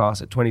spin class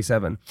at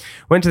 27.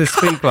 Went to the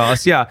spin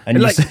class, yeah, And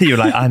you were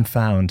like, I'm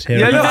found. Here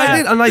yeah, I no, am.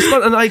 I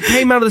did, and I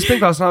came out of the spin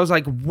class and I was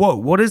like, whoa,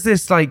 what is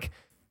this like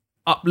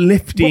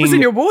uplifting? What was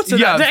in your water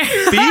that day?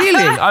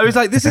 feeling? I was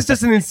like, this is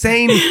just an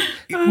insane,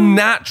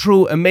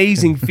 natural,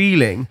 amazing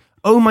feeling.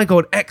 Oh my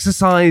God,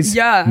 exercise.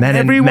 Yeah. Men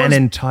Everyone's-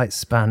 in tight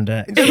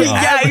spandex.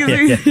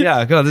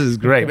 Yeah, God, this is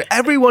great. But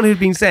everyone who'd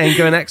been saying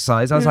go and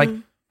exercise, I was like,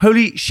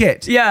 holy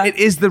shit. Yeah. It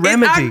is the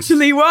remedy. It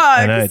actually works.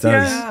 I know, it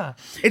does. Yeah.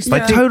 It's the I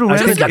think- total I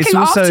remedy. think Just it's looking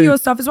also- after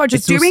yourself as well,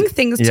 just it's also- doing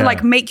things to yeah.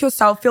 like make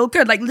yourself feel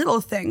good, like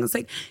little things,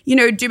 like,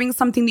 doing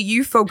something that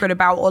you feel good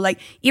about, or like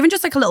even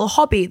just like a little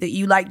hobby that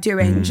you like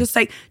doing, just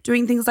like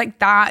doing things like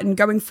that and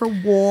going for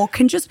a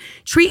walk and just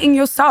treating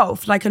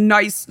yourself like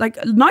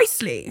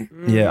nicely.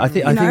 Yeah, I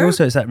think know?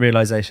 also it's that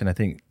realization. I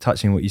think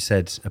touching what you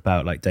said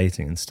about like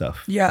dating and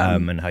stuff, Yeah.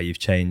 and how you've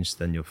changed,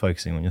 then you're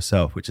focusing on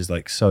yourself, which is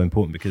like so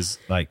important because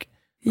like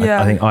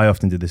Yeah. I think I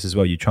often do this as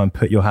well. You try and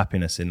put your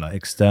happiness in like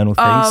external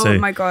things. Oh so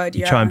my God,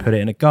 you try and yeah. put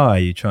it in a guy.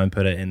 You try and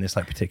put it in this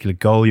like particular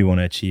goal you want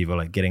to achieve, or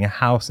like getting a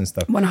house and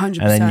stuff. 100%.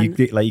 And then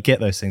you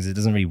get those things. It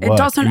doesn't really work.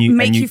 doesn't And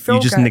make you feel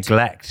You just good.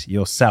 neglect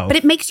yourself. But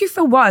it makes you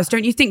feel worse,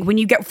 don't you think? When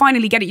you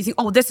finally get it, you think,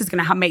 oh, this is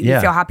going to make me Yeah.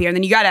 feel happier. And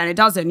then you get it and it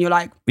doesn't. You're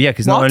like, yeah,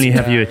 because not what? only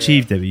have you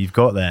achieved it, but you've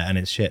got there and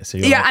it's shit. So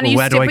you're like, and well, you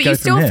where do still, I but go you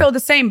from still here? feel the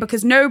same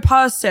because no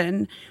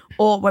person,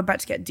 or we're about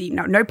to get deep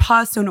now, no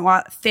person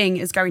or thing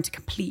is going to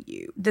complete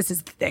you. This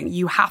is the thing.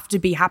 You have to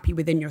be happy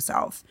within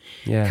yourself.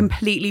 Yeah.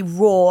 Completely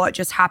raw,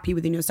 just happy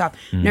within yourself.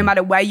 No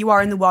matter where you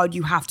are in the world,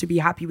 you have to be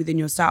happy within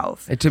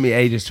yourself. It took me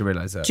ages to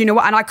realize that. Do you know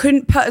what? And I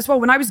couldn't put as well,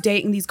 when I was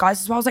dating these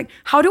guys as well, I was like,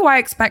 how do I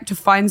expect to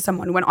find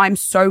someone when I'm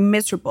so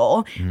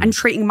miserable and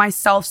treating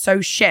myself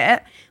so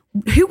shit?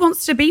 Who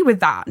wants to be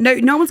with that? No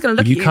one's going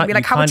to look at you and be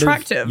like, how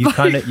attractive. You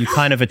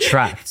kind of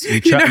attract.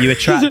 You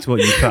attract what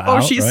you put Oh,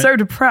 out. she's right? so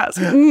depressed.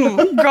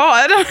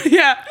 God.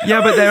 Yeah.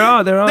 Yeah, but there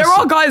are There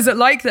are guys that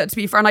like that, to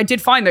be fair. And I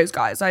did find those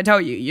guys, I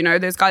tell you,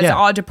 those guys Yeah. that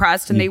are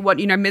depressed and they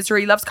want,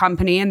 misery loves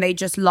company, and they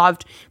just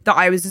loved that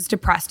I was as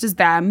depressed as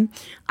them.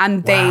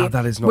 And they Wow,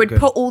 that is not would good.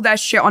 put all their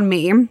shit on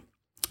me.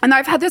 And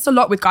I've had this a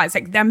lot with guys,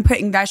 like them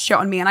putting their shit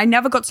on me. And I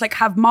never got to like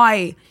have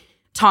my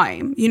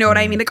time. You know what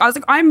I mean? Like I was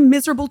like, I'm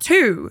miserable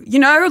too,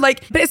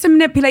 but it's a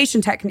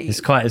manipulation technique. It's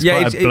quite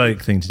Yeah, a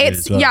bloke thing to do It's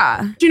as well.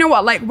 yeah. Do you know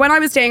what? Like when I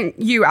was dating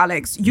you,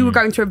 Alex, you were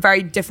going through a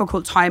very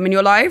difficult time in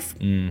your life.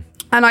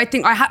 And I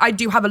think I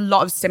do have a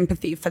lot of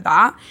sympathy for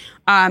that.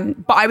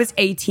 But I was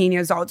 18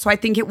 years old. So I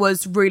think it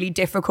was really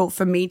difficult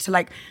for me to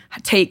like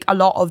take a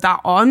lot of that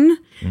on.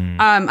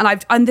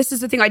 And this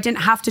is the thing, I didn't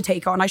have to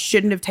take it on. I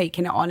shouldn't have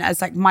taken it on as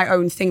like my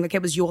own thing. Like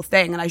it was your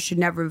thing and I should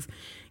never have,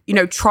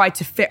 try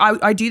to fit.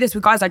 I do this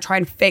with guys. I try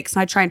and fix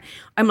and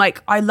I'm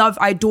like, I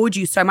adored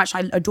you so much.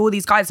 I adore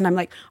these guys. And I'm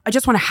like, I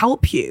just want to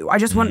help you. I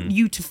just want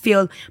you to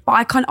feel, but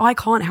I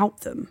can't help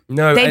them.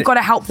 No, They've got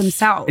to help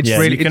themselves. It's Yeah,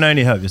 really- you can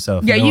only help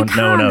yourself. Yeah, no you one, can.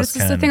 No one else This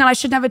is can. the thing, and I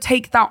should never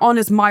take that on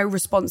as my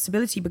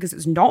responsibility because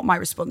it's not my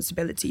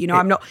responsibility.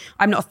 I'm not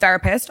a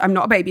therapist. I'm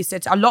not a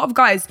babysitter. A lot of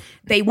guys,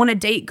 they want to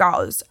date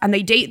girls and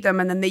they date them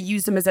and then they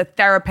use them as a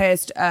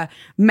therapist, a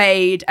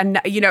maid, and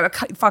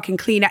fucking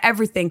cleaner,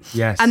 everything.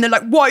 Yes. And they're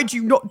like, why do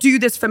you not do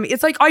this for me?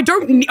 It's like I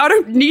don't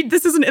need.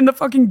 This isn't in the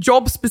fucking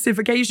job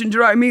specification. Do you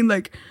know what I mean?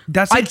 Like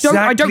That's I don't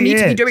exactly need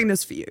to be it. doing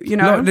this for you. You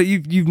know. No,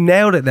 you've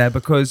nailed it there,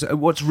 because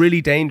what's really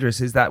dangerous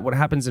is that what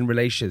happens in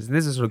relationships,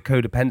 this is a sort of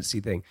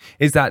codependency thing,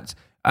 is that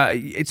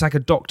it's like a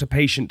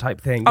doctor-patient type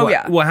thing. Oh, what,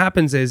 yeah. What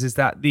happens is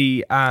that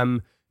the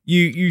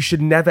you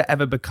should never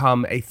ever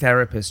become a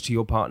therapist to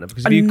your partner,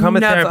 because if you become a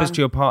Never. therapist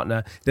to your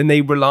partner, then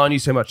they rely on you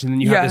so much, and then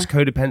you have Yeah. this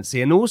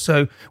codependency. And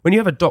also, when you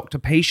have a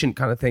doctor-patient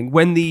kind of thing,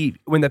 when the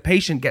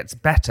patient gets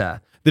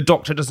better, the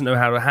doctor doesn't know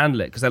how to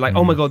handle it because they're like,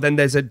 oh my God, then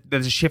there's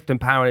a shift in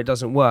power and it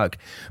doesn't work.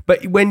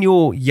 But when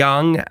you're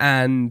young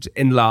and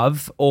in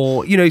love,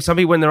 or, you know, some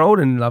people when they're old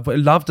and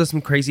in love does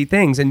some crazy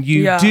things, and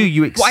you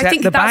accept well, I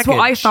think the that's baggage. what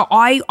I felt.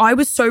 I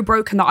was so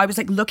broken that I was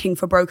like looking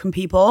for broken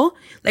people,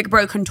 like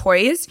broken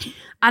toys.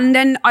 And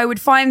then I would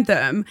find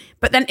them.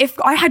 But then if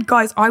I had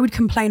guys, I would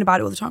complain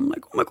about it all the time. I'm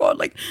like, oh my God,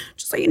 like,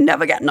 just like you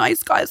never get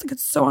nice guys. Like,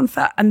 it's so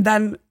unfair. And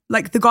then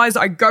like the guys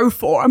that I go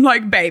for, I'm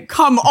like, babe,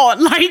 come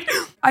on. Like,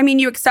 I mean,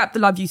 you accept the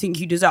love you think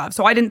you deserve.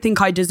 So I didn't think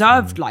I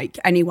deserved like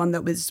anyone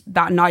that was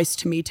that nice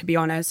to me, to be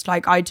honest.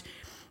 Like I'd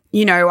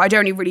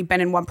only really been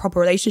in one proper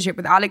relationship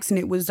with Alex, and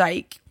it was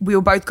like, we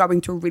were both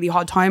going through a really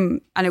hard time,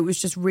 and it was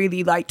just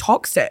really like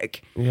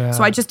toxic. Yeah.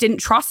 So I just didn't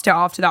trust it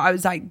after that. I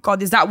was like,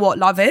 God, is that what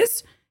love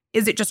is?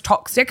 Is it just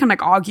toxic and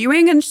like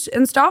arguing and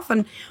stuff?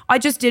 And I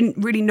just didn't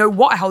really know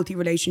what a healthy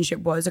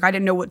relationship was. Like I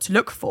didn't know what to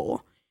look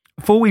for.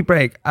 Before we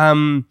break,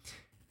 honestly,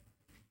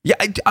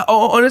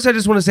 I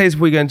just want to say this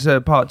before we go into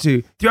part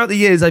 2. Throughout the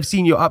years, I've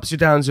seen your ups, your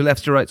downs, your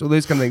lefts, your rights, all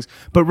those kind of things.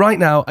 But right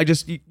now,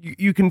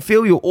 you can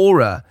feel your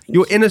aura.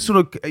 You're in a sort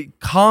of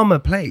calmer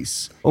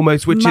place,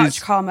 almost, which Much is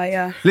calmer,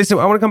 yeah. Listen,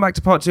 I want to come back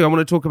to part 2. I want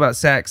to talk about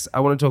sex.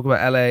 I want to talk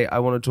about LA. I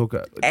want to talk.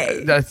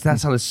 That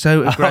sounded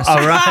so aggressive.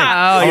 All right.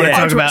 I want to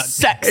talk about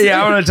sex.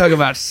 Yeah, I want to talk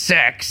about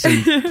sex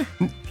and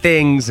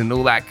things and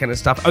all that kind of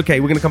stuff. Okay,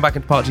 we're going to come back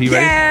into part 2. You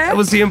ready? Yeah.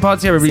 We'll see you in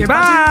part 2, everybody. See you in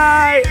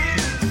part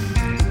Bye.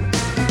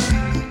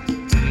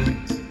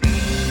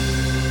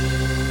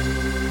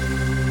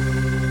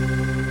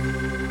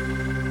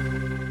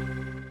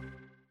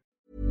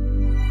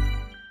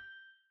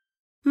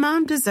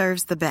 Mom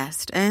deserves the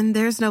best, and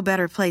there's no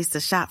better place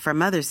to shop for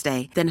Mother's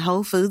Day than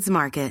Whole Foods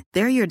Market.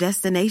 They're your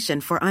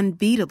destination for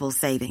unbeatable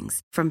savings,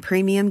 from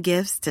premium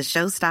gifts to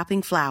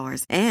show-stopping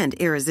flowers and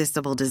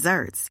irresistible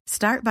desserts.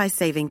 Start by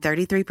saving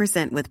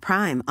 33% with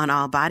Prime on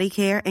all body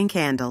care and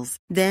candles.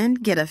 Then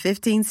get a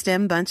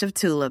 15-stem bunch of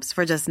tulips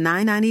for just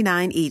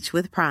 $9.99 each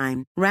with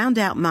Prime. Round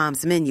out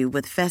Mom's menu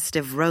with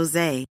festive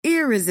rosé,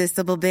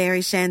 irresistible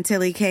berry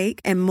chantilly cake,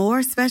 and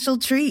more special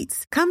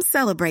treats. Come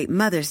celebrate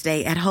Mother's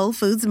Day at Whole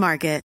Foods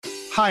Market.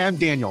 Hi, I'm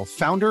Daniel,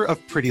 founder of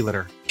Pretty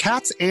Litter.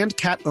 Cats and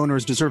cat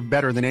owners deserve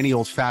better than any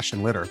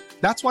old-fashioned litter.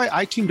 That's why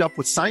I teamed up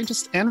with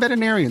scientists and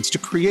veterinarians to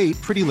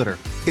create Pretty Litter.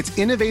 Its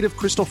innovative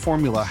crystal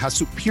formula has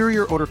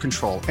superior odor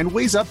control and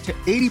weighs up to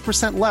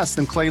 80% less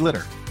than clay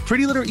litter.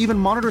 Pretty Litter even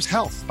monitors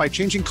health by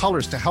changing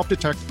colors to help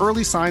detect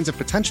early signs of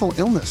potential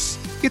illness.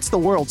 It's the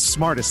world's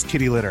smartest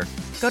kitty litter.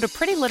 Go to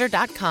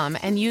prettylitter.com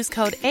and use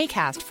code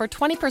ACAST for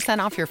 20%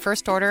 off your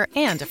first order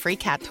and a free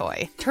cat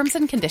toy. Terms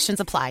and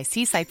conditions apply.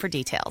 See site for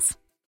details.